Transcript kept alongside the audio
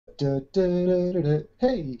Hey,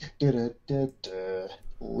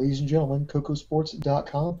 ladies and gentlemen,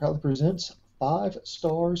 KocoSports.com proudly presents 5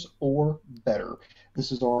 stars or better.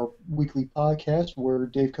 This is our weekly podcast where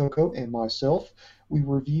Dave Coco and myself we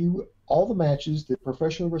review all the matches that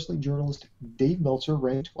professional wrestling journalist Dave Meltzer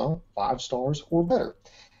ranked 5 stars or better.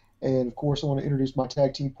 And of course, I want to introduce my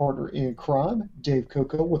tag team partner in crime, Dave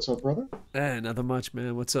Coco. What's up, brother? Hey, nothing much,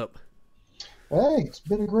 man. What's up? Hey, it's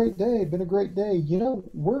been a great day. Been a great day.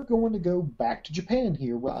 We're going to go back to Japan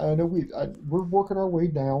here. Well, I know we're working our way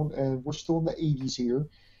down, and we're still in the 80s here.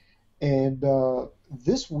 And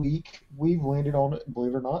this week we've landed on,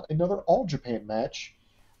 believe it or not, another All Japan match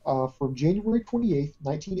from January 28th,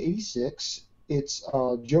 1986. It's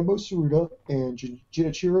Jumbo Tsuruta and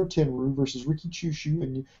Genichiro Tenryu versus Riki Choshu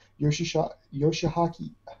and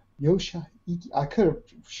Yoshiaki I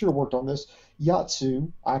should have worked on this.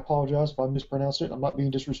 Yatsu. I apologize if I mispronounced it. I'm not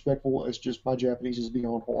being disrespectful. It's just my Japanese is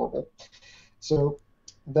beyond horrible. So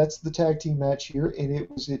that's the tag team match here, and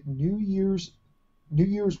it was at New Year's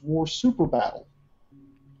War Super Battle.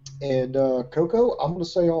 And Coco, I'm going to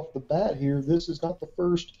say off the bat here, this is not the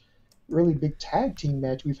first really big tag team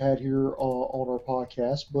match we've had here on our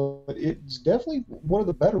podcast, but it's definitely one of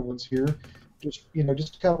the better ones here. Just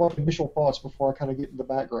kind of like initial thoughts before I kind of get in the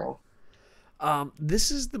background.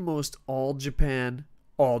 This is the most all Japan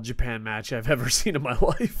match I've ever seen in my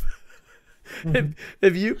life. Mhm.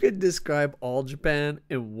 If you could describe all Japan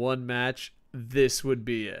in one match, this would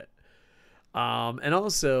be it. And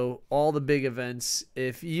also all the big events.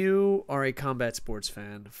 If you are a combat sports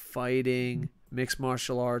fan, fighting, mixed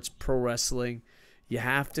martial arts, pro wrestling, you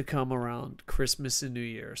have to come around Christmas and New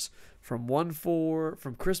Year's. From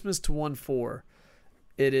Christmas to 1/4,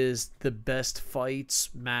 it is the best fights,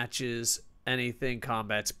 matches, anything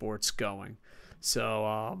combat sports going.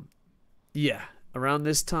 So, yeah, around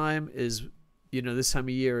this time of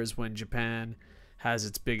year is when Japan has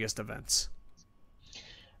its biggest events.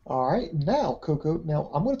 All right, now Coco. Now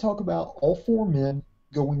I'm going to talk about all four men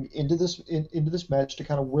going into this match to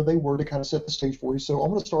kind of where they were to kind of set the stage for you. So I'm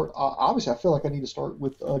going to start. Obviously, I feel like I need to start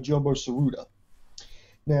with Jumbo Tsuruta.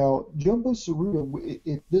 Now, Jumbo Tsuruta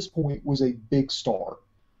at this point was a big star.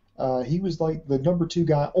 He was like the number two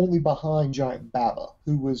guy, only behind Giant Baba,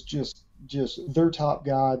 who was just their top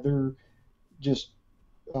guy. They're just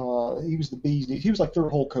he was the bees. He was like their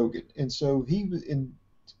Hulk Hogan, and so he was in.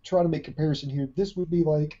 Trying to make comparison here, this would be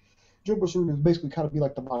like Jumbo Tsuruta would basically kind of be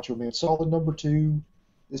like the Macho Man, solid number two.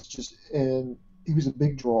 And he was a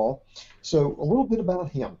big draw. So a little bit about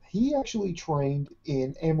him. He actually trained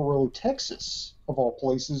in Amarillo, Texas, of all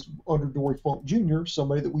places, under Dory Funk Jr.,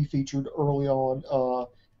 somebody that we featured early on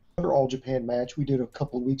under All Japan match we did a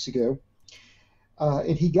couple of weeks ago.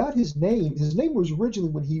 And he got his name. His name was originally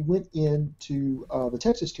when he went into the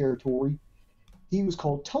Texas territory. He was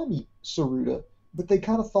called Tommy Tsuruta, but they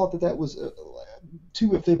kind of thought that was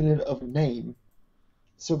too effeminate of a name.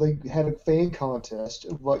 So they had a fan contest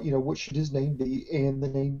of what should his name be, and the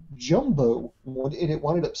name Jumbo won, and it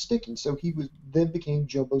wound up sticking. So he was then became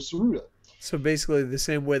Jumbo Tsuruta. So basically, the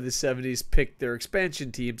same way the '70s picked their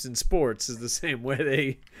expansion teams in sports is the same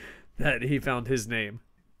way that he found his name.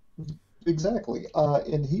 Exactly.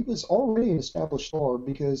 And he was already an established star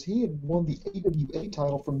because he had won the AWA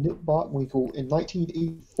title from Nick Bockwinkel in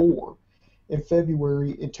 1984 in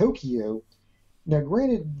February in Tokyo. Now,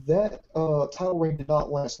 granted, that title reign did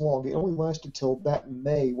not last long. It only lasted till that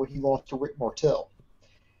May when he lost to Rick Martel.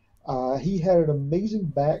 He had an amazing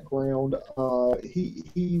background.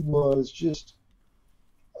 He was just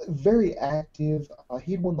very active.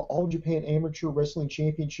 He had won the All Japan Amateur Wrestling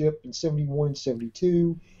Championship in '71 and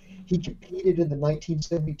 '72. He competed in the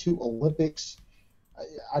 1972 Olympics.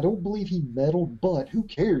 I don't believe he medaled, but who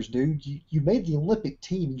cares, dude? You made the Olympic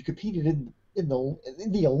team and you competed in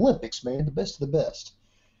the Olympics, man, the best of the best.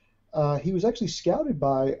 He was actually scouted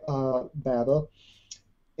by Baba,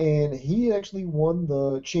 and he actually won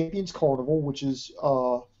the Champions Carnival, which is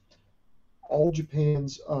All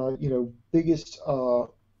Japan's biggest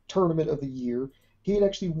tournament of the year. He had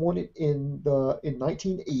actually won it in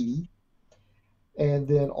 1980. And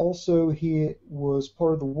then also he was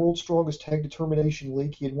part of the World's Strongest Tag Determination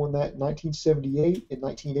League. He had won that in 1978 and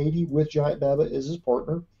 1980 with Giant Baba as his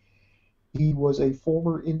partner. He was a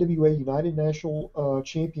former NWA United National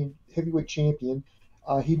champion, heavyweight champion.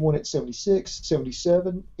 He'd won it 76,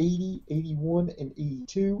 77, 80, 81, and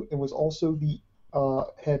 82, and was also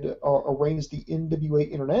had a reign as the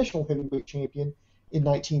NWA International Heavyweight Champion in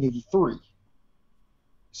 1983.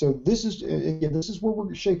 So this is where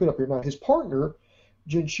we're shaping up here. Now his partner,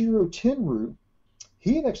 Genichiro Tenryu,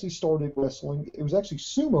 he had actually started wrestling. It was actually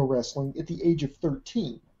sumo wrestling at the age of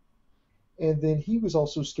 13. and then he was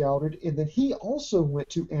also scouted, and then he also went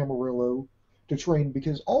to Amarillo to train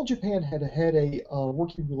because All Japan had had a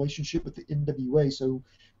working relationship with the NWA. So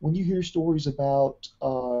when you hear stories about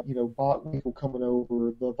Botwinkle coming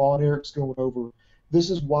over, the Von Erichs going over, this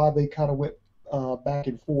is why they kind of went back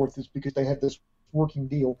and forth, is because they had this working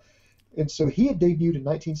deal. And so he had debuted in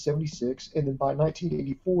 1976, and then by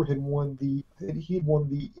 1984 he had won the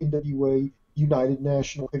NWA United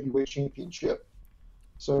National Heavyweight Championship.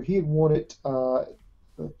 So he had won it a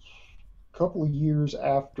couple of years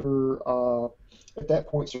after, at that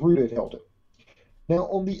point, Tsuruta had held it. Now,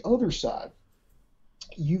 on the other side,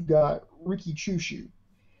 you've got Riki Choshu.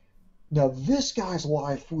 Now, this guy's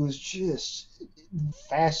life was just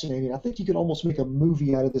fascinating. I think you could almost make a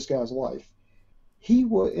movie out of this guy's life. He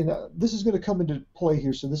was, and this is going to come into play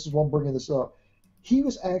here, so this is why I'm bringing this up. He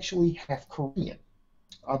was actually half Korean.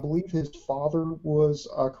 I believe his father was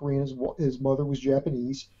Korean, his mother was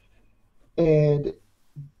Japanese, and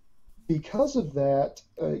because of that,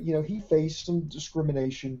 he faced some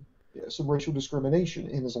discrimination, some racial discrimination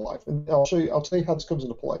in his life, and I'll tell you how this comes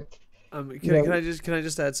into play. Can I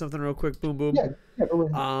just add something real quick? Boom, boom. Yeah, go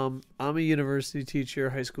ahead. I'm a university teacher,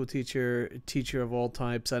 high school teacher of all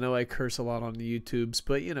types. I know I curse a lot on the YouTubes,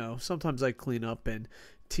 but sometimes I clean up and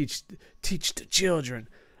teach the children.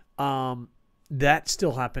 That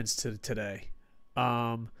still happens to today.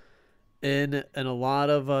 In a lot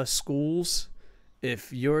of schools,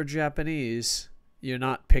 if you're Japanese, you're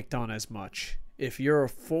not picked on as much. If you're a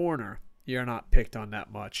foreigner, you're not picked on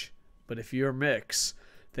that much. But if you're mixed,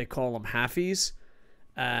 they call them halfies.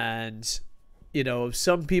 And,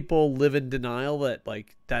 some people live in denial that,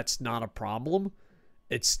 that's not a problem.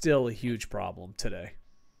 It's still a huge problem today.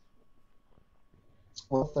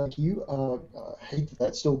 Well, thank you. I hate that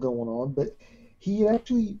that's still going on, but he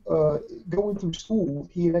actually, going through school,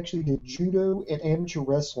 he had actually did judo and amateur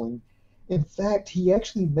wrestling. In fact, he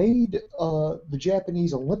actually made the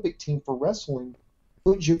Japanese Olympic team for wrestling,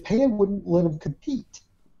 but Japan wouldn't let him compete.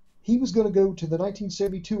 He was going to go to the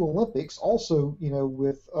 1972 Olympics, also,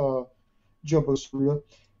 with Jumbo Tsuruta,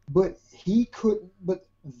 but he couldn't. But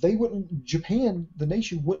they wouldn't. Japan, the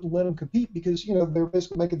nation, wouldn't let him compete because they're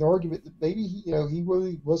basically making the argument that maybe he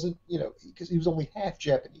really wasn't, because he was only half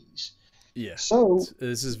Japanese. Yeah. So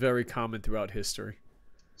this is very common throughout history.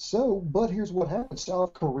 So, but here's what happened.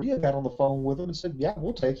 South Korea got on the phone with him and said, "Yeah,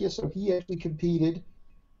 we'll take you." So he actually competed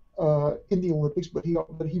in the Olympics, but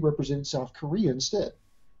he represented South Korea instead.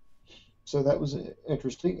 So that was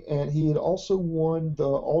interesting. And he had also won the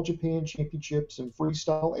All Japan Championships in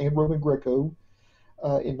freestyle and Roman Greco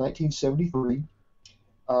in 1973.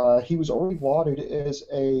 He was already lauded as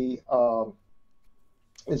a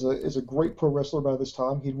great pro wrestler by this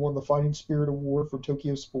time. He'd won the Fighting Spirit Award from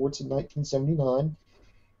Tokyo Sports in 1979.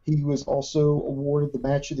 He was also awarded the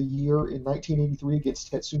Match of the Year in 1983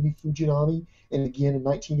 against Tatsumi Fujinami, and again in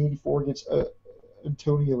 1984 against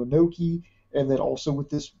Antonio Inoki, and then also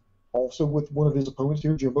with one of his opponents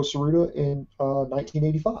here, Jumbo Tsuruta, in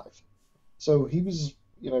 1985. So he was,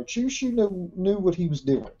 Chushu knew what he was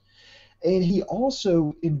doing, and he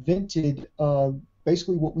also invented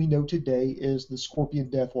basically what we know today is the Scorpion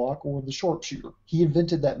Deathlock or the Sharpshooter. He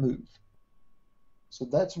invented that move. So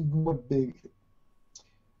that's a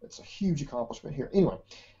huge accomplishment here. Anyway,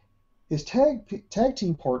 his tag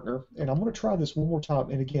team partner, and I'm going to try this one more time,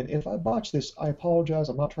 and again, if I botch this, I apologize.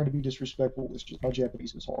 I'm not trying to be disrespectful. It's just my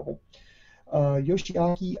Japanese is horrible.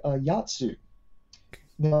 Yoshiaki Yatsu.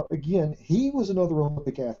 Now, again, he was another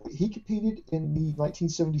Olympic athlete. He competed in the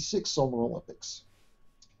 1976 Summer Olympics.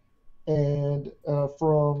 And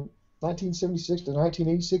from 1976 to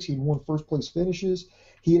 1986, he won first place finishes.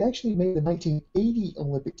 He had actually made the 1980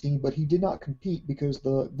 Olympic team, but he did not compete because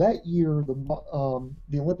that year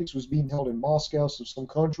the Olympics was being held in Moscow. So some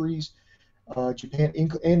countries, Japan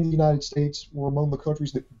and the United States, were among the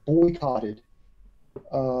countries that boycotted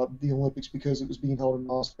the Olympics because it was being held in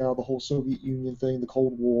Moscow. The whole Soviet Union thing, the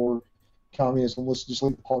Cold War, communism. Let's just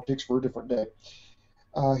leave the politics for a different day.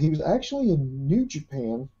 He was actually in New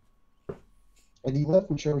Japan, and he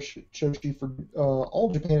left with Choshu for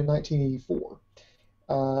All Japan in 1984.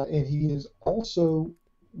 And he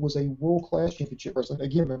was a world-class championship wrestler.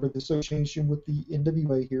 Again, remember the association with the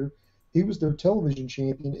NWA here. He was their television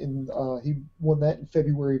champion, and he won that in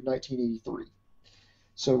February of 1983.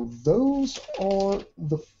 So those are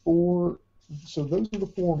the four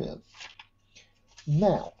men.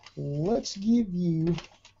 Now, let's give you.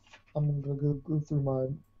 I'm going to go through my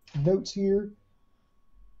notes here.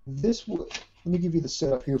 Let me give you the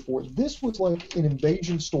setup here for it. This was like an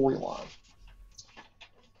invasion storyline.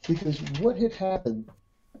 Because what had happened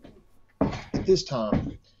at this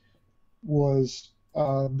time was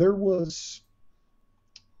There was,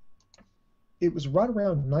 it was right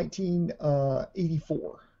around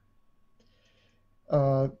 1984.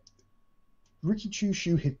 Uh, Riki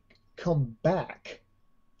Choshu had come back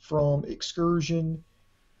from excursion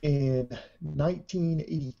in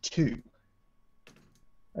 1982.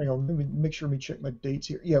 Hang on, let me make sure, let me check my dates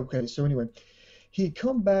here. Yeah, okay. So anyway, he had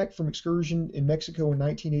come back from excursion in Mexico in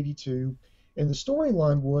 1982, and the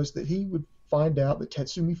storyline was that he would find out that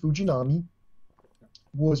Tatsumi Fujinami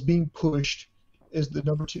was being pushed as the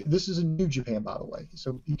number two. This is in New Japan, by the way.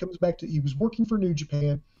 So he comes back to, he was working for New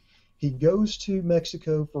Japan. He goes to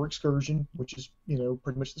Mexico for excursion, which is, you know,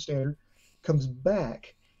 pretty much the standard. Comes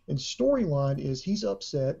back, and storyline is he's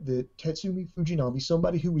upset that Tatsumi Fujinami,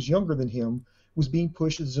 somebody who was younger than him, was being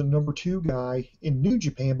pushed as a number two guy in New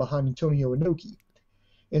Japan behind Antonio Inoki.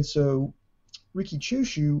 And so Riki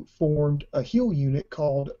Choshu formed a heel unit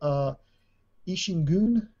called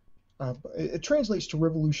Ishingun. It translates to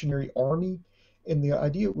Revolutionary Army. And the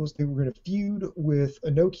idea was they were going to feud with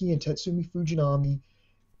Inoki and Tatsumi Fujinami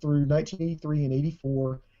through 1983 and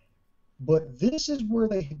 84. But this is where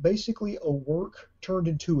they basically a work turned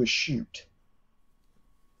into a shoot.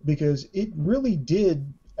 Because it really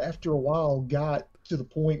did, after a while, got to the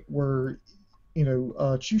point where, you know,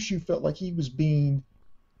 Choshu felt like he was being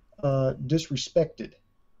disrespected.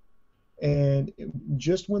 And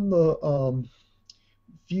just when the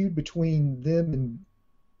feud between them and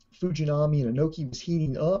Fujinami and Inoki was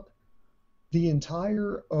heating up, the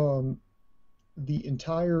entire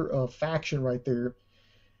faction right there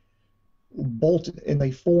bolted, and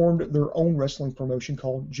they formed their own wrestling promotion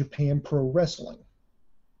called Japan Pro Wrestling.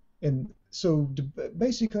 And so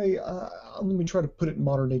basically, let me try to put it in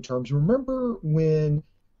modern day terms. Remember when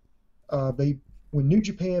when New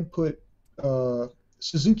Japan put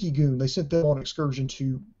Suzuki-gun, they sent them on excursion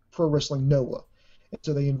to Pro Wrestling Noah. And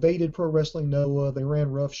so they invaded Pro Wrestling Noah. They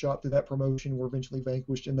ran roughshod through that promotion, were eventually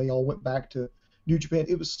vanquished, and they all went back to New Japan.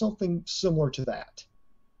 It was something similar to that.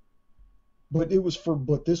 But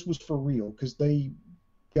this was for real, because they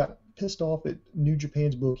got pissed off at New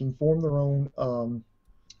Japan's booking, formed their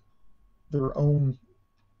own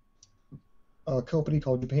company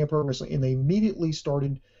called Japan Pro Wrestling, and they immediately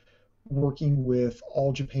started working with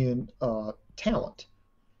All Japan talent.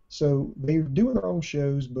 So they were doing their own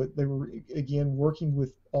shows, but they were, again, working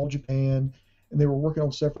with All Japan, and they were working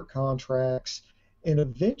on separate contracts. And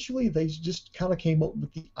eventually they just kind of came up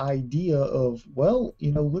with the idea of, well,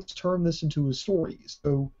 you know, let's turn this into a story.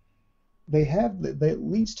 So that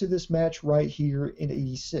leads to this match right here in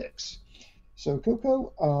 '86. So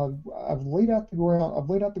Coco, I've laid out the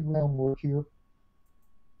groundwork here.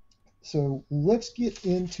 So let's get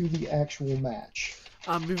into the actual match.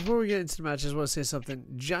 Before we get into the match, I just want to say something.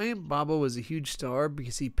 Giant Baba was a huge star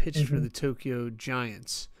because he pitched for the Tokyo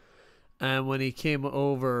Giants. And when he came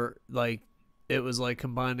over, like, it was like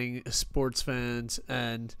combining sports fans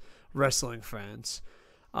and wrestling fans.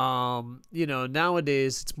 You know,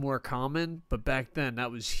 nowadays it's more common, but back then that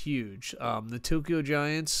was huge. The Tokyo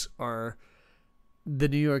Giants are the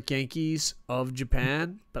New York Yankees of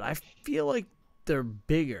Japan, but I feel like they're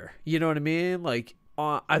bigger. You know what I mean? Like,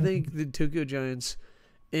 I think the Tokyo Giants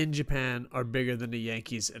in Japan are bigger than the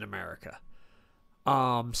Yankees in America.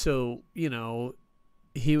 So, you know,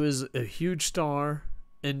 he was a huge star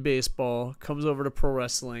in baseball, comes over to pro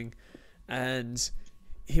wrestling, and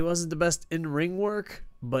he wasn't the best in ring work,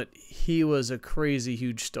 but he was a crazy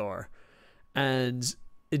huge star. And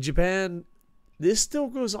in Japan, this still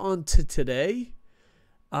goes on to today.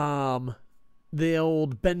 The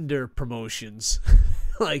old Bender promotions.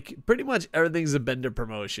 Like, pretty much everything's a Bender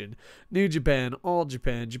promotion. New Japan, All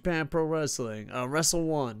Japan, Japan Pro Wrestling, Wrestle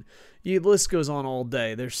One. The list goes on all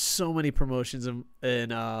day. There's so many promotions in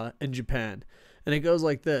Japan. And it goes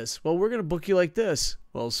like this. Well, we're going to book you like this.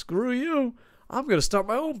 Well, screw you. I'm going to start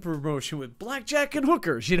my own promotion with blackjack and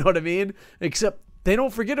hookers. You know what I mean? Except they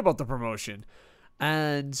don't forget about the promotion.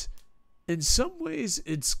 And in some ways,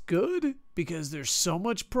 it's good because there's so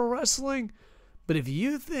much pro wrestling. But if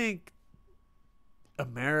you think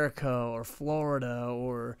America or Florida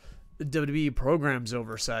or the WWE program's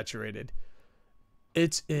oversaturated,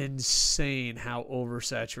 it's insane how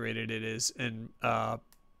oversaturated it is in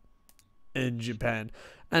Japan.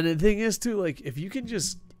 And the thing is too, like, if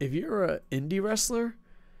you're an indie wrestler,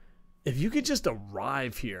 if you could just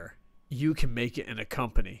arrive here, you can make it in a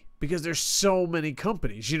company because there's so many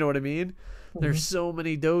companies. You know what I mean? There's so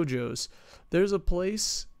many dojos. There's a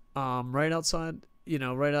place right outside.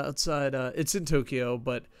 It's in Tokyo,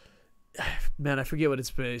 but man, I forget what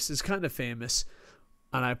it's based. It's kind of famous,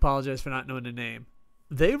 and I apologize for not knowing the name.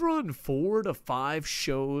 They run 4 to 5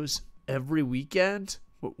 shows every weekend,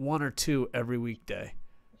 with 1 or 2 every weekday.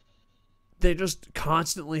 They just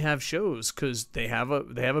constantly have shows because they have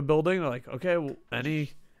a building. They're like, okay, well,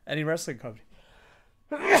 any wrestling company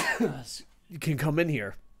you can come in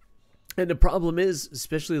here. And the problem is,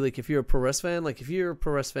 especially like if you're a pro wrestling fan, like if you're a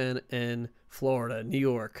pro wrestling fan in Florida, New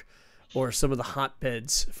York, or some of the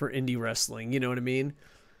hotbeds for indie wrestling, you know what I mean?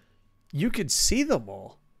 You could see them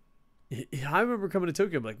all. I remember coming to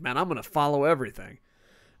Tokyo, I'm like, man, I'm going to follow everything.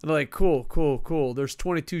 And they're like, cool. There's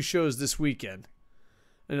 22 shows this weekend.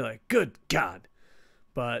 And you're like, good God.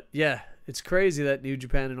 But yeah, it's crazy that New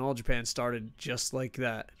Japan and All Japan started just like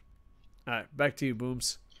that. All right, back to you,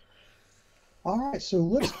 Booms. All right, so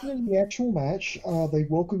let's get into the actual match. They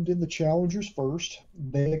welcomed in the challengers first.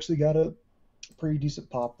 They actually got a pretty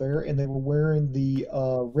decent pop there, and they were wearing the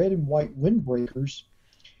red and white windbreakers.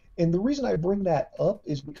 And the reason I bring that up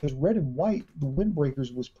is because red and white, the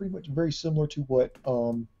windbreakers, was pretty much very similar to what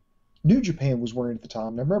New Japan was wearing at the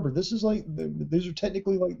time. Now remember, this is like these are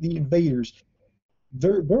technically like the Invaders.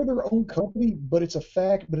 They're their own company, but it's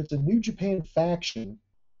a New Japan faction.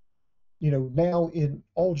 Now in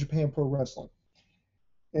All Japan Pro Wrestling.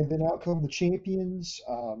 And then out come the champions,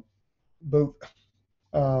 both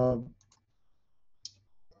uh,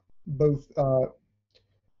 both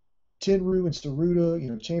Tenryu and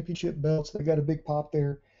Tsuruta, championship belts. They got a big pop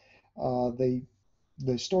there.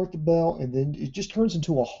 They start the bell, and then it just turns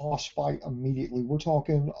into a hoss fight immediately. We're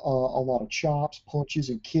talking a lot of chops, punches,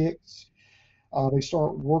 and kicks. They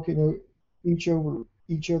start working each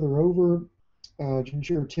other over.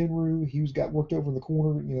 Genichiro Tenryu, he's got worked over in the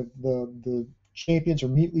corner. The champions are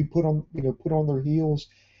immediately put on their heels.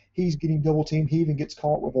 He's getting double teamed. He even gets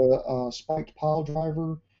caught with a spiked pile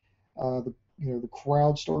driver. The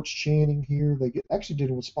crowd starts chanting here. They actually did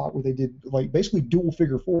a spot where they did like basically dual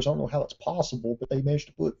figure fours. I don't know how that's possible, but they managed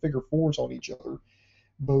to put figure fours on each other.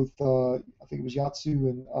 Both I think it was Yatsu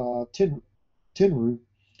and Tenryu.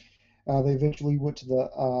 They eventually went to the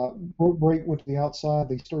rope break, went to the outside.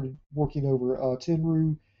 They started working over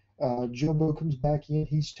Tenryu. Jumbo comes back in.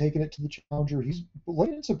 He's taking it to the challenger. He's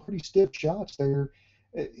laying some pretty stiff shots there.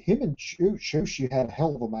 Him and Choshu had a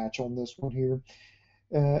hell of a match on this one here.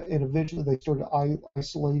 And eventually they started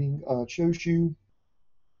isolating Choshu.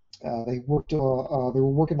 They were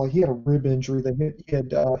working like he had a rib injury.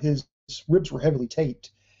 His ribs were heavily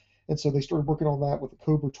taped. And so they started working on that with a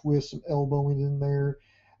cobra twist, some elbowing in there.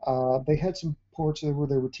 They had some parts where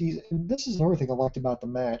they were teasing. And this is another thing I liked about the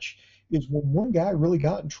match is when one guy really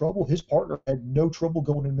got in trouble, his partner had no trouble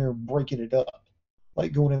going in there and breaking it up,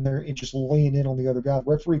 like going in there and just laying in on the other guy. The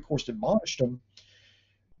referee, of course, admonished him,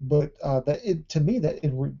 but if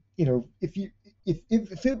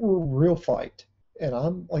it were a real fight and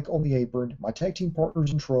I'm like on the apron, my tag team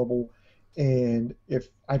partner's in trouble, and if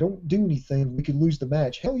I don't do anything, we could lose the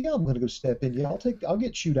match. Hell yeah, I'm going to go step in. Yeah, I'll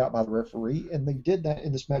get chewed out by the referee, and they did that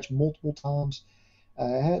in this match multiple times.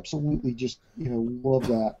 I absolutely just love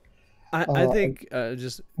that. I think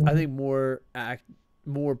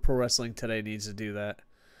more pro wrestling today needs to do that.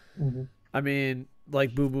 Mm-hmm. I mean,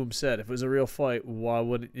 like Boom Boom said, if it was a real fight, why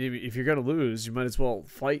wouldn't if you're gonna lose, you might as well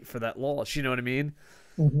fight for that loss. You know what I mean?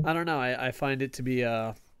 Mm-hmm. I don't know. I find it to be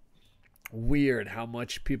weird how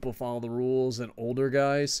much people follow the rules and older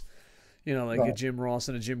guys. Like a Jim Ross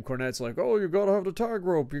and a Jim Cornette's like, oh, you gotta have the tag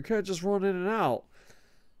rope. You can't just run in and out.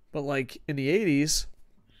 But like in the 80s,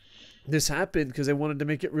 this happened because they wanted to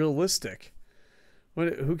make it realistic.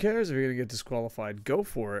 Who cares if you're going to get disqualified? Go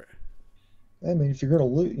for it. I mean, if you're going to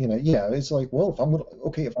lose, it's like, well, if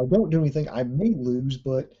I don't do anything, I may lose,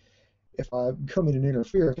 but if I come in and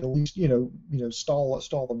interfere, I can at least,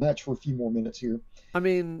 stall the match for a few more minutes here. I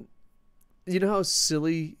mean, you know how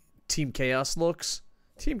silly Team Chaos looks?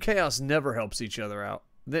 Team Chaos never helps each other out.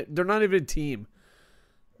 They're not even a team.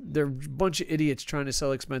 They're a bunch of idiots trying to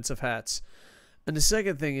sell expensive hats. And the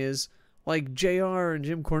second thing is, like JR and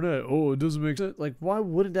Jim Cornette, oh, it doesn't make sense. Like, why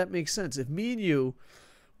wouldn't that make sense? If me and you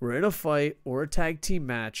were in a fight or a tag team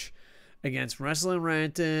match against Wrestling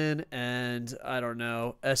Ranton and, I don't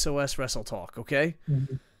know, SOS Wrestle Talk, okay?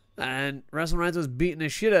 Mm-hmm. And Wrestling Ranton's beating the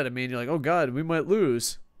shit out of me, and you're like, oh, God, we might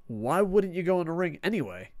lose. Why wouldn't you go in the ring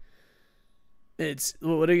anyway?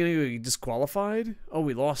 What are you going to do? You disqualified? Oh,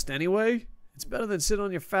 we lost anyway? It's better than sitting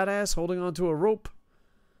on your fat ass holding onto a rope.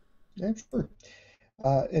 Yeah, sure.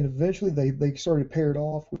 And eventually they started paired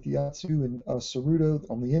off with Yatsu and Tsuruta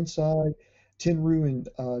on the inside, Tenryu and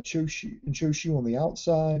Choshu on the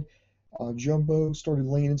outside. Jumbo started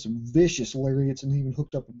laying in some vicious lariats and even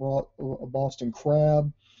hooked up a Boston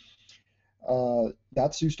Crab.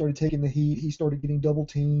 Yatsu started taking the heat. He started getting double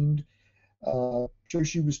teamed.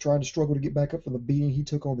 Choshu was trying to struggle to get back up from the beating he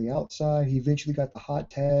took on the outside. He eventually got the hot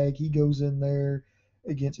tag. He goes in there.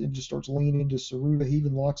 against and just starts leaning into Tsuruta. He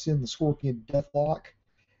even locks in the Scorpion Deathlock.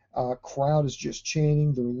 Crowd is just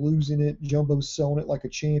chanting. They're losing it. Jumbo's selling it like a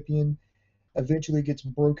champion. Eventually it gets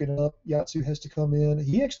broken up. Yatsu has to come in.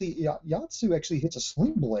 Yatsu actually hits a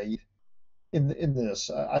sling blade in this.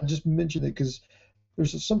 I just mentioned it because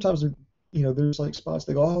there's sometimes there's like spots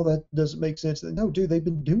they go, oh, that doesn't make sense. No, dude, they've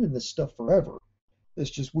been doing this stuff forever. It's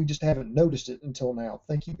just we just haven't noticed it until now.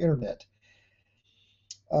 Thank you, internet.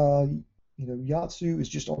 Uh, Yatsu is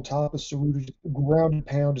just on top of Tsuruta, ground and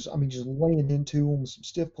pound. Just laying into him with some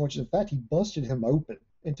stiff punches. In fact, he busted him open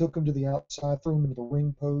and took him to the outside, threw him into the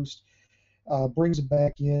ring post. Brings it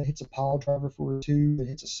back in, hits a pile driver for a 2, then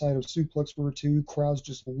hits a Saito suplex for a 2. Crowd's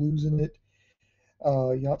just losing it.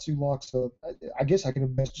 Yatsu locks up. I guess I can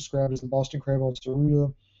best describe it as the Boston Crab on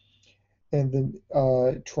Tsuruta, and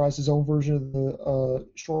then tries his own version of the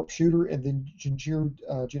sharpshooter, and then Genichiro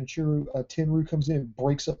Tenryu comes in and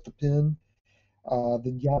breaks up the pin.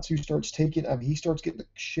 Then Yatsu starts he starts getting the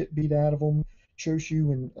shit beat out of him.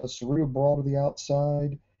 Choshu and Tsuruta brawl to the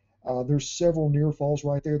outside. There's several near falls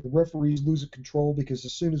right there. The referees losing control because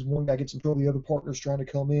as soon as one guy gets in trouble, the other partner's trying to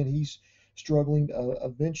come in. He's struggling.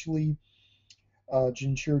 Eventually,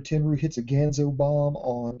 Genichiro Tenryu hits a Ganzo bomb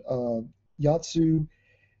on Yatsu.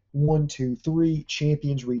 1, 2, 3.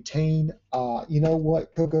 Champions retain. You know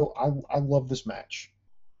what, Coco? I love this match.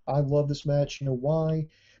 I love this match. You know why?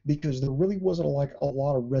 Because there really wasn't a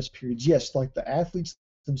lot of rest periods. Yes, like the athletes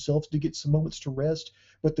themselves did get some moments to rest,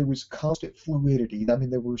 but there was constant fluidity.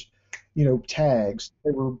 There was, tags.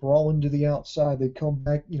 They were brawling to the outside. They'd come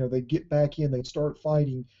back, they'd get back in. They'd start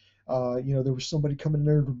fighting. There was somebody coming in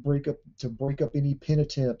there to break up any pin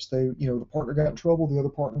attempts. The partner got in trouble. The other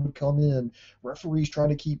partner would come in. Referees trying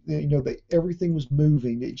to keep, everything was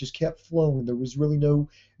moving. It just kept flowing. There was really no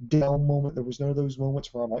down moment. There was none of those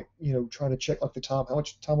moments where I'm like, trying to check like the time. How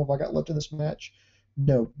much time have I got left in this match?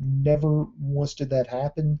 No, never once did that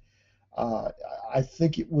happen. I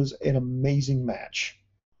think it was an amazing match.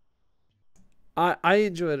 I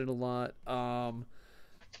enjoyed it a lot.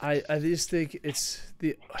 I just think it's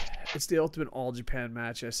the ultimate All Japan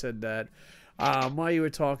match. I said that. While you were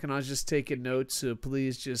talking, I was just taking notes, so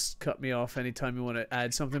please just cut me off anytime you want to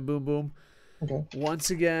add something. Boom, boom. Okay.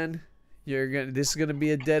 Once again, this is gonna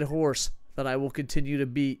be a dead horse that I will continue to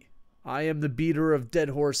beat. I am the beater of dead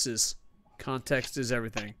horses. Context is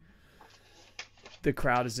everything. The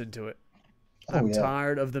crowd is into it. I'm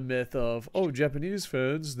tired of the myth of, Japanese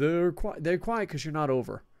fans, they're quiet because you're not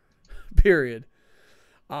over. Period.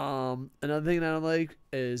 Another thing that I like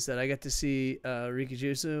is that I get to see Riki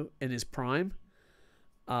Choshu in his prime.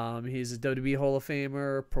 He's a WWE Hall of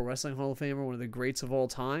Famer, Pro Wrestling Hall of Famer, one of the greats of all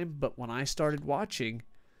time. But when I started watching,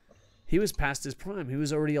 he was past his prime. He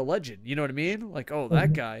was already a legend. You know what I mean? Like,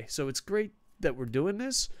 that guy. So it's great that we're doing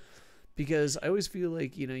this because I always feel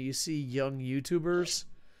like, you see young YouTubers,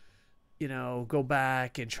 go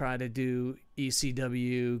back and try to do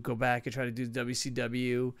ECW, go back and try to do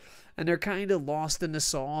WCW, and they're kind of lost in the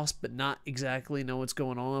sauce, but not exactly know what's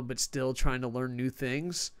going on, but still trying to learn new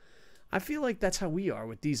things. I feel like that's how we are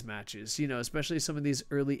with these matches, especially some of these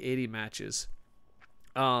early 80 matches.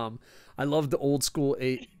 I love the old school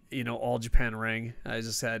All Japan ring. I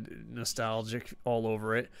just had nostalgic all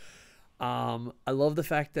over it. I love the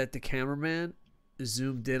fact that the cameraman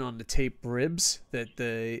zoomed in on the tape ribs, that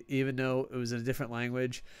even though it was in a different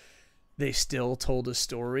language, they still told a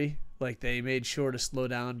story. Like, they made sure to slow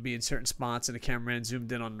down, be in certain spots, and the cameraman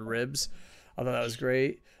zoomed in on the ribs. I thought that was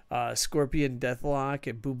great. Scorpion Deathlock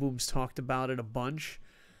and Boom Boom's talked about it a bunch.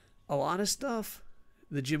 A lot of stuff.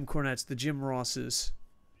 The Jim Cornettes, the Jim Rosses.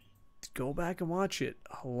 Go back and watch it.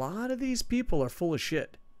 A lot of these people are full of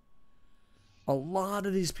shit. And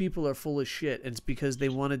it's because they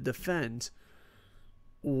want to defend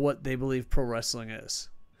what they believe pro wrestling is.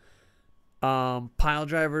 Pile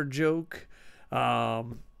driver joke.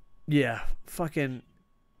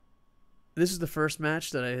 This is the first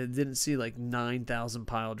match that I didn't see like 9,000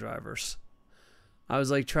 pile drivers. I was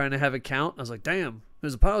like trying to have a count. I was like, damn,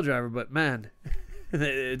 there's a pile driver, but man,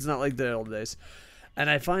 it's not like the old days. And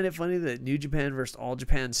I find it funny that New Japan versus All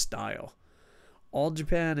Japan style. All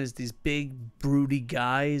Japan is these big, broody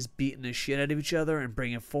guys beating the shit out of each other and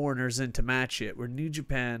bringing foreigners in to match it, where New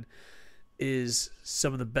Japan is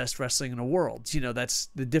some of the best wrestling in the world. That's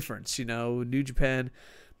the difference, New Japan.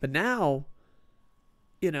 But now,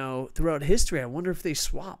 throughout history, I wonder if they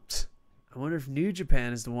swapped. I wonder if New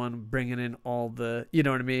Japan is the one bringing in all the, you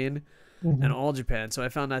know what I mean? Mm-hmm. And All Japan. So I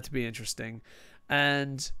found that to be interesting.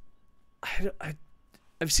 And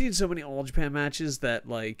I've seen so many All Japan matches that,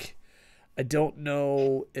 like, I don't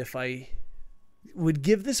know if I would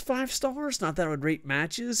give this 5 stars. Not that I would rate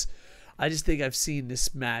matches. I just think I've seen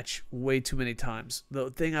this match way too many times.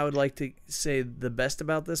 The thing I would like to say the best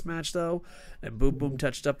about this match, though, and Boom Boom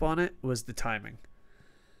touched up on it, was the timing.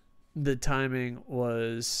 The timing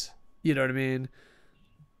was, you know what I mean,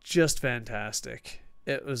 just fantastic.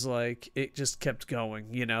 It was like it just kept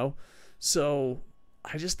going, you know? So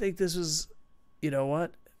I just think this was, you know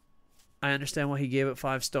what? I understand why he gave it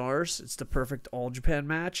 5 stars. It's the perfect All Japan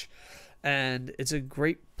match. And it's a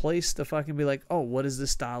great place to fucking be like, oh, what is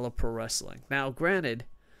this style of pro wrestling? Now, granted,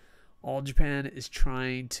 All Japan is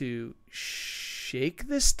trying to shake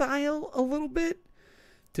this style a little bit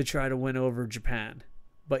to try to win over Japan.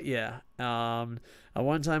 But yeah, at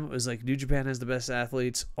one time it was like New Japan has the best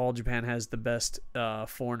athletes, All Japan has the best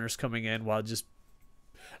foreigners coming in, while just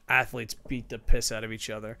athletes beat the piss out of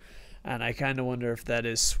each other. And I kind of wonder if that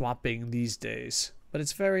is swapping these days. But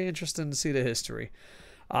it's very interesting to see the history.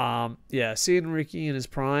 Yeah, seeing Riki in his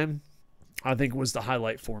prime, I think was the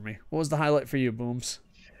highlight for me. What was the highlight for you, Booms?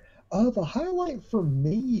 The highlight for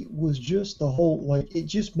me was just the whole, like, it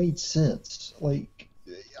just made sense. Like,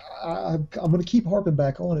 I'm going to keep harping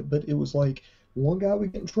back on it, but it was like one guy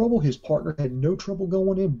would get in trouble, his partner had no trouble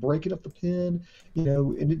going in, breaking up the pin,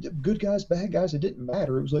 and good guys, bad guys, it didn't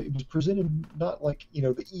matter. It was like it was presented not like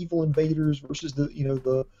the evil invaders versus the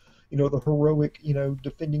heroic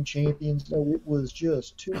defending champions. No, it was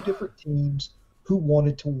just two different teams who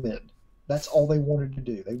wanted to win. That's all they wanted to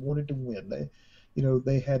do. They wanted to win. They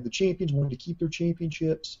had the champions wanted to keep their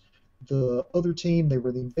championships. The other team, they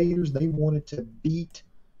were the invaders. They wanted to beat.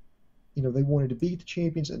 They wanted to beat the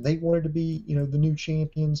champions, and they wanted to be, the new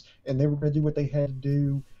champions, and they were going to do what they had to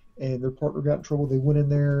do. And their partner got in trouble. They went in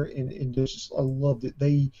there, and just I loved it.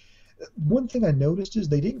 One thing I noticed is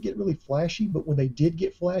they didn't get really flashy, but when they did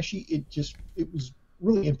get flashy, it was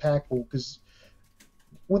really impactful. Because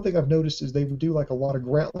one thing I've noticed is they would do like a lot of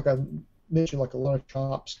ground, like I mentioned, like a lot of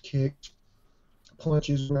chops, kicks,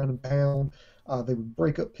 punches, ground and pound. They would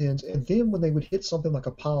break up pins, and then when they would hit something like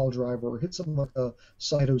a pile driver or hit something like a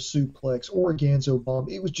Saito suplex or a Ganzo bomb,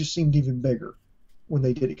 it was just seemed even bigger when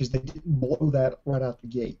they did it because they didn't blow that right out the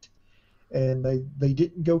gate, and they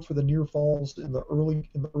didn't go for the near falls in the early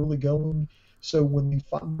going. So when there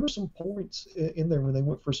were some points in there when they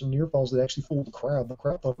went for some near falls that actually fooled the crowd. The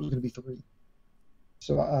crowd thought it was going to be 3.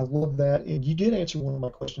 So I love that. And you did answer one of my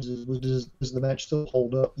questions: does the match still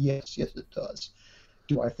hold up? Yes, it does.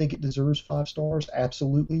 Do I think it deserves 5 stars?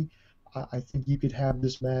 Absolutely. I think you could have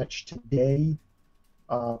this match today,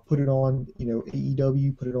 put it on,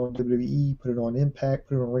 AEW, put it on WWE, put it on Impact,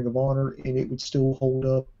 put it on Ring of Honor, and it would still hold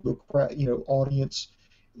up. The audience,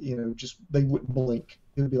 just they wouldn't blink.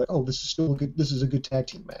 It would be like, oh, this is a good tag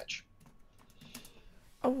team match.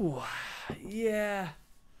 Oh, yeah.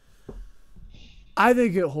 I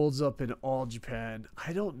think it holds up in All Japan.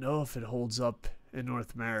 I don't know if it holds up in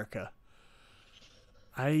North America.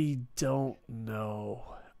 I don't know.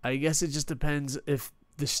 I guess it just depends if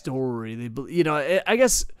the story I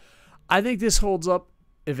guess I think this holds up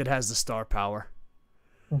if it has the star power.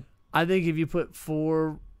 I think if you put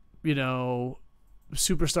 4,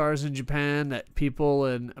 superstars in Japan that people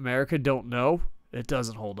in America don't know, it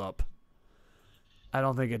doesn't hold up. I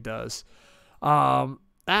don't think it does. That,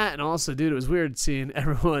 and also, dude, it was weird seeing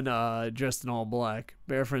everyone dressed in all black.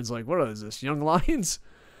 Bear Friend's like, what is this, Young Lions?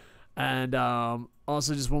 And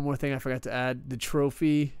also, just one more thing I forgot to add: the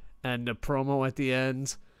trophy and the promo at the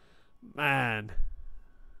end. Man,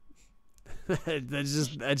 that's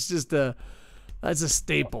a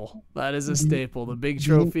staple. That is a staple. The big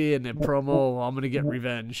trophy and the promo. I'm gonna get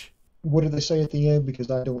revenge. What did they say at the end? Because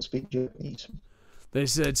I don't speak Japanese. They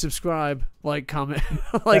said subscribe, like, comment,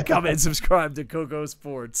 comment, subscribe to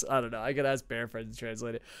KocoSports. I don't know. I could ask Bear Friend to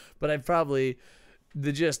translate it, but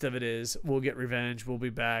the gist of it is we'll get revenge. We'll be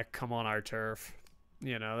back. Come on our turf.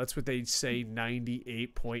 That's what they say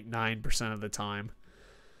 98.9% of the time.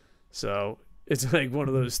 So it's like one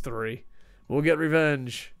of those 3. We'll get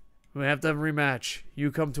revenge. We have to have a rematch.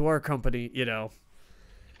 You come to our company,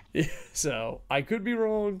 So I could be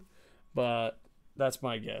wrong, but that's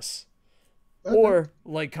my guess. Okay. Or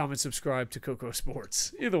like, comment, subscribe to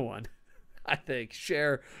KocoSports. Either one. I think.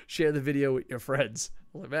 Share the video with your friends.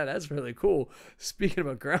 Well, man, that's really cool. Speaking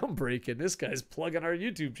about groundbreaking, this guy's plugging our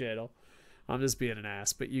YouTube channel. I'm just being an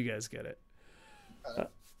ass, but you guys get it.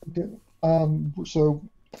 Okay. So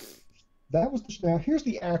that was now. Here's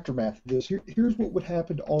the aftermath of this. Here's what would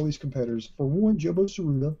happen to all these competitors. For one, Jobo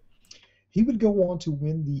Tsuruta, he would go on to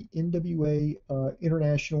win the NWA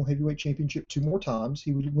International Heavyweight Championship 2 more times.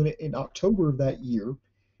 He would win it in October of that year,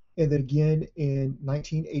 and then again in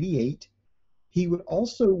 1988. He would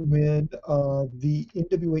also win the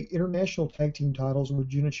NWA International Tag Team titles with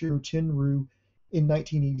Genichiro Tenryu in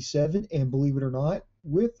 1987, and believe it or not,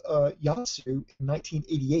 with Yatsu in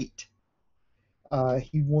 1988.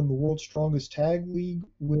 He won the World's Strongest Tag League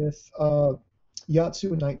with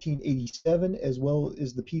Yatsu in 1987, as well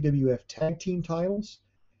as the PWF Tag Team titles.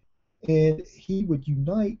 And he would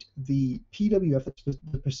unite the PWF,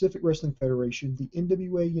 the Pacific Wrestling Federation, the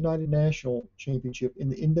NWA United National Championship,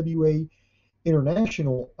 and the NWA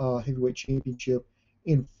International Heavyweight Championship,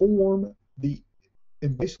 and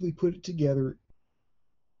and basically put it together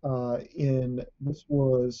this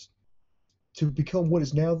was to become what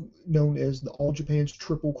is now known as the All Japan's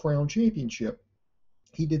Triple Crown Championship.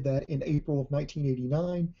 He did that in April of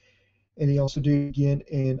 1989, and he also did it again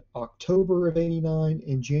in October of '89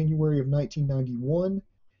 and January of 1991.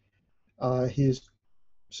 His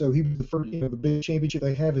So he was the first, the big championship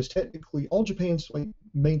they have is technically All Japan's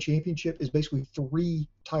main championship is basically three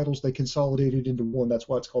titles they consolidated into one. That's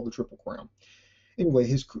why it's called the Triple Crown. Anyway,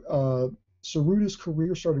 his Tsuruta's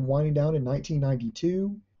career started winding down in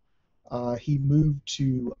 1992. He moved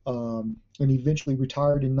to, and he eventually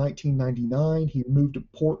retired in 1999. He moved to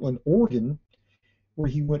Portland, Oregon, where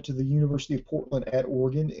he went to the University of Portland at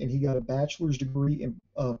Oregon, and he got a bachelor's degree in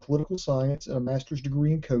political science and a master's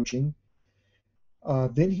degree in coaching.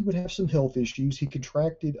 Then he would have some health issues. He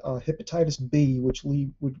contracted hepatitis B, which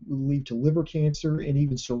would lead to liver cancer and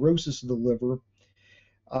even cirrhosis of the liver.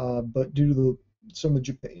 But due to some of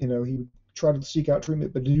Japan, he would try to seek out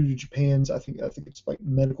treatment, but due to Japan's, I think it's like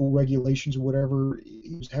medical regulations or whatever,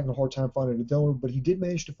 he was having a hard time finding a donor. But he did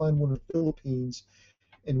manage to find one in the Philippines,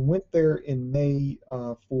 and went there in May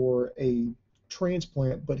for a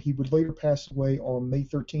transplant. But he would later pass away on May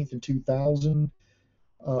 13th in 2000.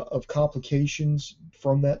 Of complications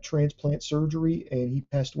from that transplant surgery, and he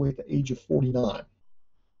passed away at the age of 49.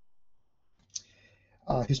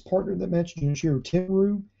 His partner in that match, Genichiro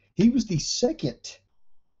Tenryu, he was the second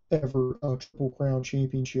ever Triple Crown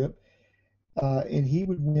championship, and he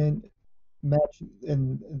would win match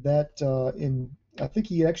I think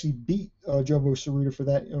he actually beat Jumbo Tsuruta for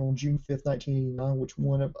that on June 5th, 1989, which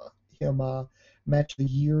won him match of the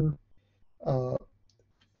year.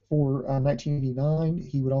 For 1989.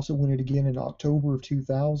 He would also win it again in October of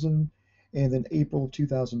 2000 and then April of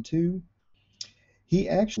 2002. He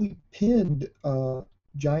actually pinned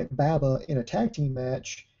Giant Baba in a tag team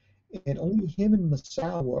match, and only him and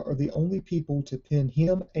Misawa are the only people to pin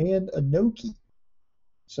him and Inoki.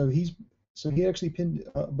 So he actually pinned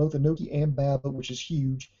both Inoki and Baba, which is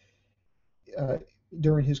huge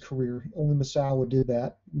during his career. Only Misawa did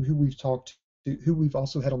that, who we've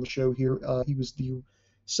also had on the show here. He was the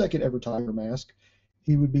second ever Tiger Mask.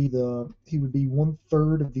 He would be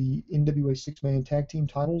 1/3 of the NWA six-man tag team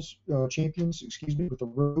titles champions, with the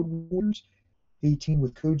Road Warriors. He teamed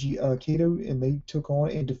with Koji Kato, and they took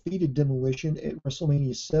on and defeated Demolition at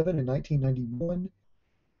WrestleMania 7 in 1991.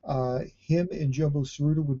 Him and Jumbo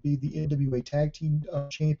Tsuruta would be the NWA tag team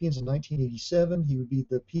champions in 1987. He would be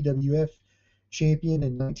the PWF champion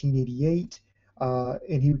in 1988,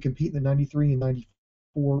 and he would compete in the 93 and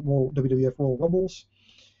 94 WWF Royal Rumbles.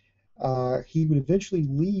 He would eventually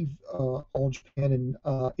leave All Japan in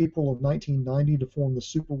April of 1990 to form the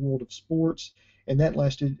Super World of Sports, and that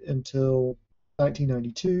lasted until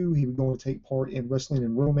 1992. He would go on to take part in Wrestling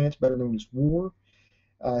and Romance, better known as War.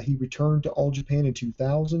 He returned to All Japan in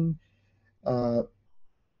 2000. That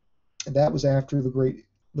was after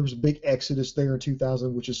there was a big exodus there in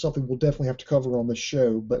 2000, which is something we'll definitely have to cover on this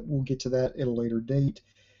show, but we'll get to that at a later date.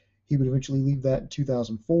 He would eventually leave that in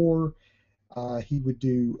 2004. He would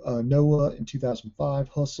do Noah in 2005,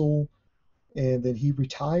 Hustle, and then he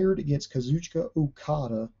retired against Kazuchika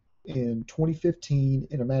Okada in 2015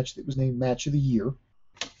 in a match that was named Match of the Year.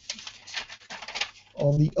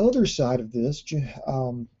 On the other side of this,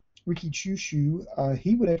 Riki Choshu,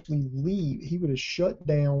 he would actually leave. He would have shut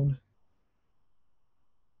down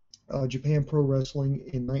Japan Pro Wrestling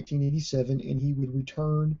in 1987, and he would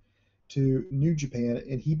return to New Japan,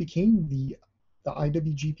 and he became the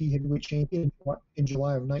IWGP Heavyweight Champion in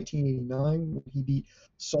July of 1989 when he beat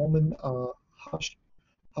Salman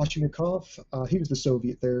Hashimikov. He was the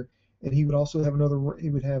Soviet there, and he would also have another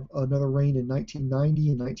reign in 1990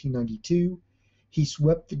 and 1992. He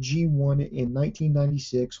swept the G1 in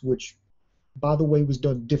 1996, which, by the way, was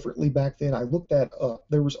done differently back then. I looked that up.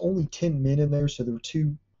 There was only 10 men in there, so there were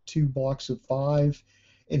two blocks of 5,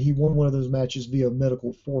 and he won one of those matches via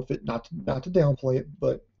medical forfeit. Not to downplay it,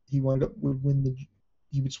 but he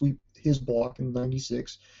would sweep his block in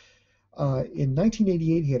 '96. In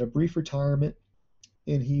 1988, he had a brief retirement,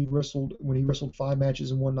 and he wrestled 5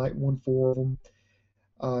 matches in one night, won 4 of them.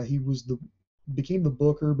 He became the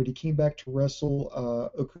booker, but he came back to wrestle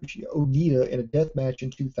Okuchi Onita in a death match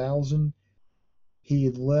in 2000. He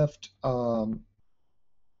had left New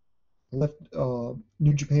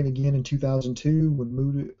Japan again in 2002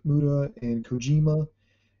 when Muda and Kojima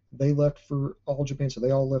they left for All Japan, so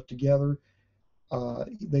they all left together.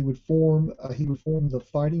 They would form. He would form the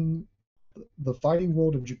Fighting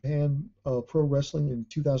World of Japan Pro Wrestling in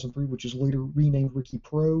 2003, which is later renamed Riki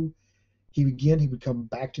Pro. He would come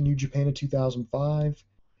back to New Japan in 2005,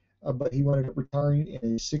 but he wound up retiring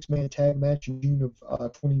in a six-man tag match in June of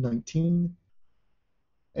 2019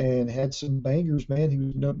 and had some bangers, man. He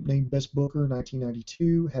was named Best Booker in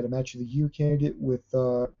 1992, had a Match of the Year candidate with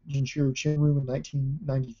Genichiro Tenryu in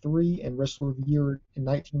 1993, and Wrestler of the Year in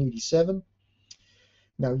 1987.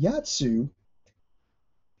 Now, Yatsu,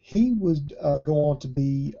 he would go on to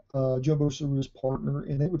be Joe Suru's partner,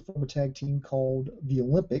 and they would form a tag team called the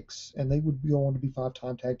Olympics, and they would go on to be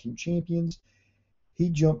five-time tag team champions. He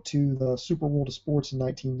jumped to the Super World of Sports in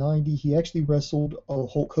 1990. He actually wrestled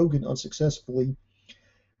Hulk Hogan unsuccessfully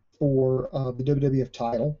for the WWF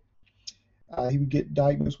title. He would get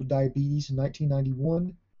diagnosed with diabetes in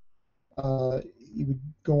 1991. He would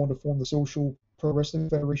go on to form the Social Pro Wrestling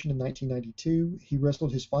Federation in 1992. He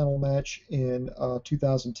wrestled his final match in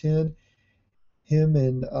 2010.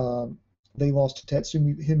 They lost to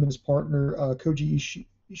Tatsumi. Him and his partner Koji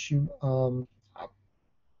Ishii.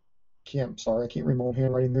 I'm sorry, I can't read my own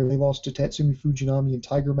handwriting there. They lost to Tatsumi Fujinami and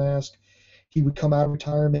Tiger Mask. He would come out of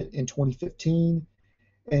retirement in 2015.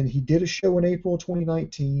 And he did a show in April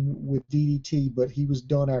 2019 with DDT, but he was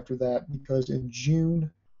done after that because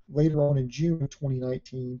later on in June of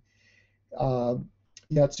 2019,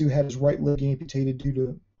 Yatsu had his right leg amputated due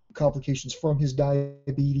to complications from his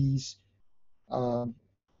diabetes. That's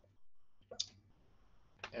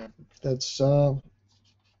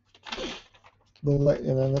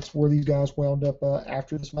that's where these guys wound up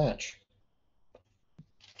after this match.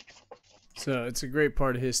 So it's a great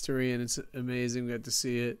part of history, and it's amazing we got to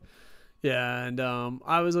see it. Yeah, and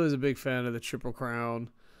I was always a big fan of the Triple Crown,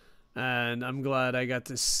 and I'm glad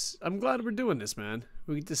I'm glad we're doing this, man.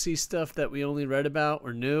 We get to see stuff that we only read about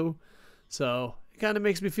or knew, so it kind of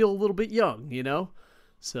makes me feel a little bit young, you know?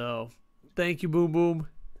 So thank you, Boom Boom.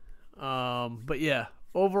 But yeah,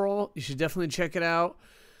 overall, you should definitely check it out.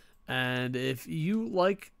 And if you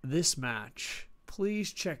like this match,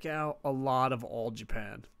 please check out a lot of All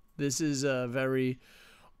Japan. This is a very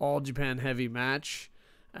All Japan heavy match,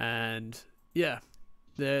 and yeah,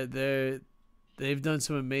 they've done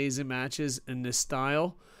some amazing matches in this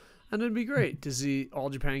style, and it'd be great to see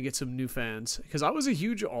All Japan get some new fans, because I was a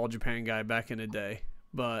huge All Japan guy back in the day,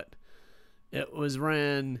 but it was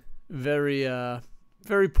ran very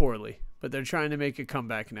very poorly. But they're trying to make a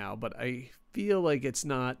comeback now, but I feel like it's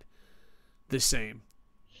not the same,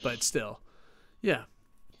 but still, yeah.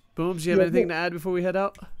 Booms, you have anything to add before we head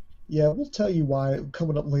out? Yeah, we'll tell you why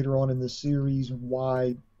coming up later on in this series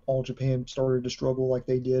why All Japan started to struggle like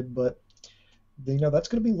they did, but that's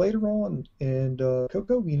going to be later on. And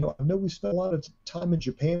Coco, I know we spent a lot of time in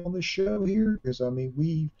Japan on this show here because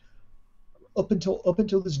we up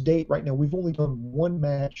until this date right now we've only done one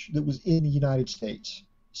match that was in the United States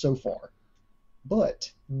so far. But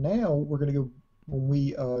now we're going to go when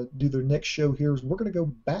we do the next show here. We're going to go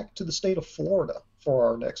back to the state of Florida for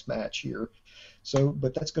our next match here.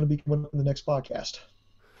 But that's going to be coming up in the next podcast.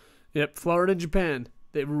 Yep, Florida and Japan,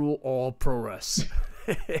 they rule all pro wrestling.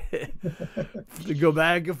 They go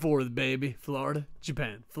back and forth, baby. Florida,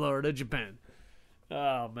 Japan. Florida, Japan.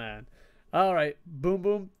 Oh, man. All right, Boom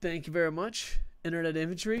Boom, thank you very much. Internet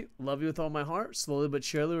Infantry, love you with all my heart. Slowly but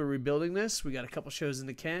surely, we're rebuilding this. We got a couple shows in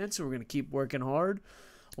the can, so we're going to keep working hard.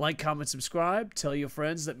 Like, comment, subscribe. Tell your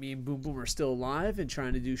friends that me and Boom Boom are still alive and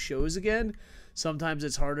trying to do shows again. Sometimes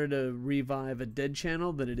it's harder to revive a dead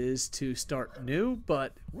channel than it is to start new,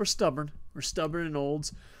 but we're stubborn. We're stubborn and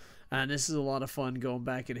olds, and this is a lot of fun going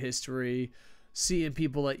back in history, seeing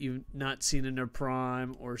people that you've not seen in their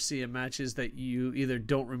prime, or seeing matches that you either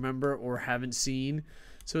don't remember or haven't seen.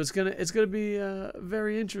 So it's gonna be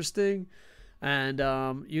very interesting. And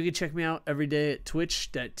you can check me out every day at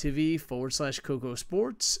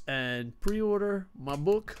twitch.tv/KocoSports and pre-order my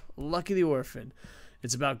book, Lucky the Orphan.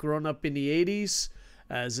 It's about growing up in the 80s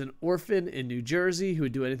as an orphan in New Jersey who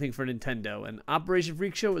would do anything for Nintendo. And Operation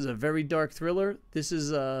Freak Show is a very dark thriller. This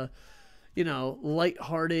is a,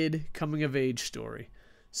 lighthearted coming-of-age story.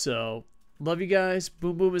 So, love you guys.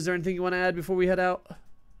 Boom Boom, is there anything you want to add before we head out?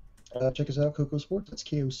 Check us out, Koco Sports. That's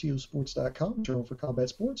KocoSports.com, journal for combat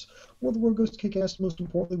sports, where the world goes to kick ass, most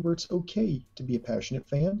importantly, where it's okay to be a passionate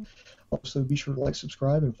fan. Also, be sure to like,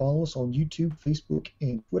 subscribe, and follow us on YouTube, Facebook,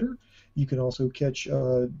 and Twitter. You can also catch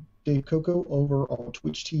Dave Coco over on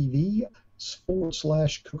Twitch TV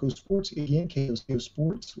 /KocoSports. Again,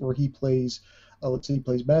 KocoSports, where he plays Let's see, he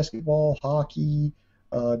plays basketball, hockey,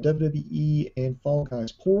 WWE, and Fall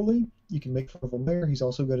Guys poorly. You can make fun of him there. He's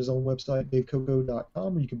also got his own website,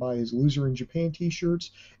 DaveCoco.com, where you can buy his Loser in Japan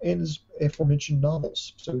t-shirts and his aforementioned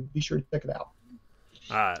novels. So be sure to check it out.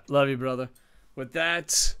 All right. Love you, brother. With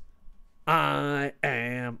that, I